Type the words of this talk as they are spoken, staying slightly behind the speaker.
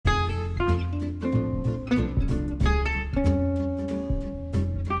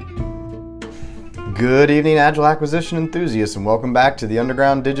Good evening, Agile Acquisition enthusiasts, and welcome back to the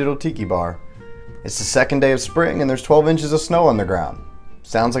Underground Digital Tiki Bar. It's the second day of spring and there's 12 inches of snow on the ground.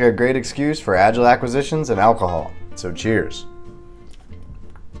 Sounds like a great excuse for Agile acquisitions and alcohol, so cheers.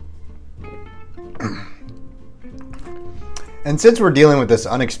 And since we're dealing with this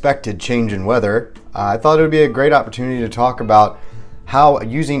unexpected change in weather, I thought it would be a great opportunity to talk about how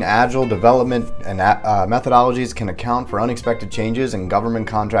using Agile development and methodologies can account for unexpected changes in government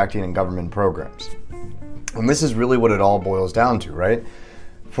contracting and government programs. And this is really what it all boils down to, right?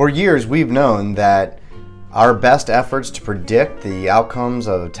 For years, we've known that our best efforts to predict the outcomes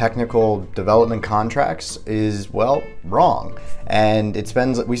of technical development contracts is, well, wrong. And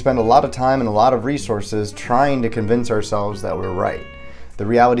we spend a lot of time and a lot of resources trying to convince ourselves that we're right. The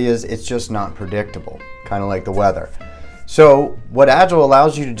reality is it's just not predictable, kind of like the weather. So what Agile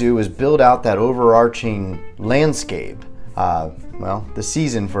allows you to do is build out that overarching landscape, the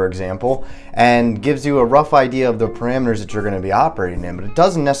season, for example, and gives you a rough idea of the parameters that you're going to be operating in, but it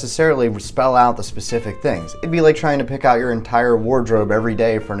doesn't necessarily spell out the specific things. It'd be like trying to pick out your entire wardrobe every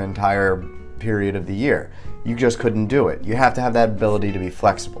day for an entire period of the year. You just couldn't do it. You have to have that ability to be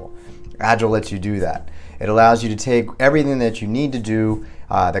flexible. Agile lets you do that. It allows you to take everything that you need to do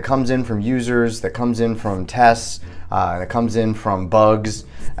that comes in from users, that comes in from tests, that comes in from bugs,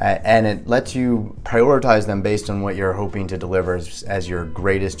 and it lets you prioritize them based on what you're hoping to deliver as your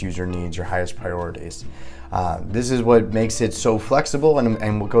greatest user needs, your highest priorities. This is what makes it so flexible,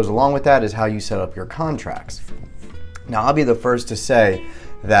 and what goes along with that is how you set up your contracts. Now, I'll be the first to say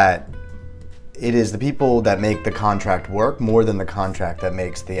that it is the people that make the contract work more than the contract that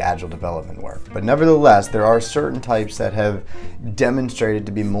makes the Agile development work. But nevertheless, there are certain types that have demonstrated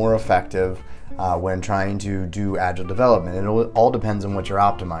to be more effective when trying to do Agile development. It all depends on what you're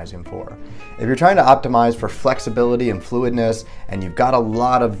optimizing for. If you're trying to optimize for flexibility and fluidness, and you've got a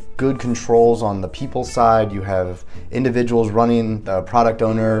lot of good controls on the people side, you have individuals running, the product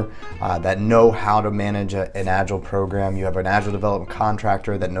owner that know how to manage an Agile program, you have an Agile development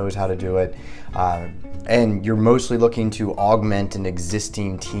contractor that knows how to do it, and you're mostly looking to augment an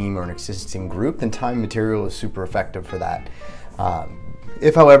existing team or an existing group, then time and material is super effective for that.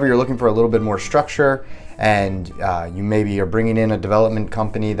 If, however, you're looking for a little bit more structure and you maybe are bringing in a development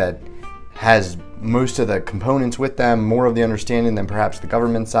company that has most of the components with them, more of the understanding than perhaps the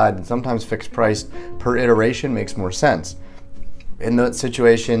government side, then sometimes fixed price per iteration makes more sense. In that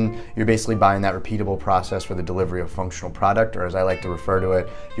situation, you're basically buying that repeatable process for the delivery of functional product, or as I like to refer to it,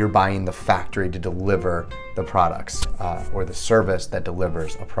 you're buying the factory to deliver the products, or the service that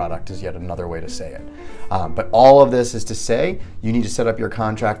delivers a product is yet another way to say it. But all of this is to say, you need to set up your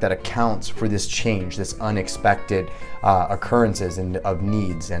contract that accounts for this change, this unexpected occurrences of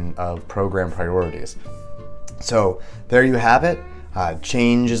needs and of program priorities. So there you have it.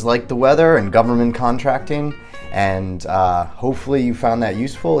 Change is like the weather and government contracting, and hopefully you found that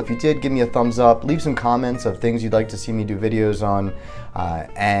useful. If you did, give me a thumbs up, leave some comments of things you'd like to see me do videos on,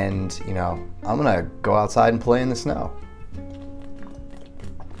 and I'm gonna go outside and play in the snow.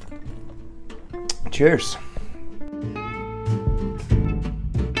 Cheers.